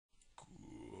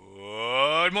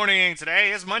Good morning.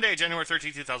 Today is Monday, January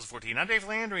 13th, 2014. I'm Dave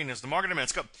Landry, and this is the Market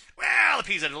Minutes. Go. Well, the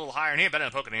P's at a little higher, and here, better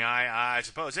than a poke in the eye, I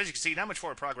suppose. As you can see, not much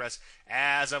forward progress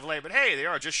as of late, but hey, they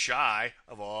are just shy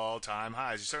of all-time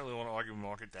highs. You certainly want to argue with the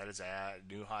market that is at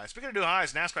new highs. Speaking of new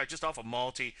highs, NASDAQ just off a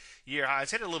multi-year high.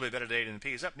 It's hit a little bit better today than the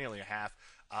P. It's up nearly a half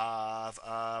of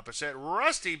a percent.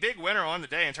 Rusty, big winner on the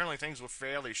day. Internally, things were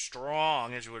fairly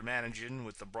strong, as you would imagine,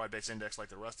 with the broad-based index like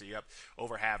the Rusty up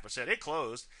over 0.5%. It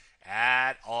closed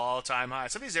at all-time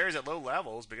highs. Some of these areas at low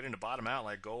levels beginning to bottom out,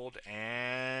 like gold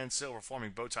and silver,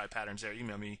 forming bow tie patterns there.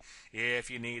 Email me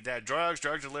if you need that. Drugs,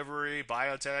 drug delivery,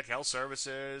 biotech, health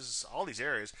services, all these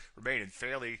areas remain in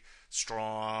fairly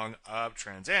strong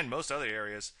uptrends. And most other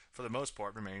areas, for the most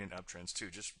part, remain in uptrends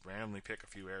too. Just randomly pick a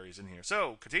few areas in here.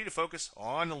 So continue to focus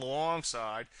on the long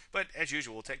side, but as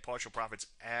usual, we'll take partial profits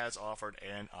as offered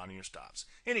and honor your stops.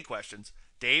 Any questions?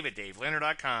 Dave at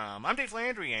DaveLandry.com. I'm Dave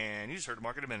Landry, and you just heard the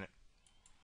Market in a Minute.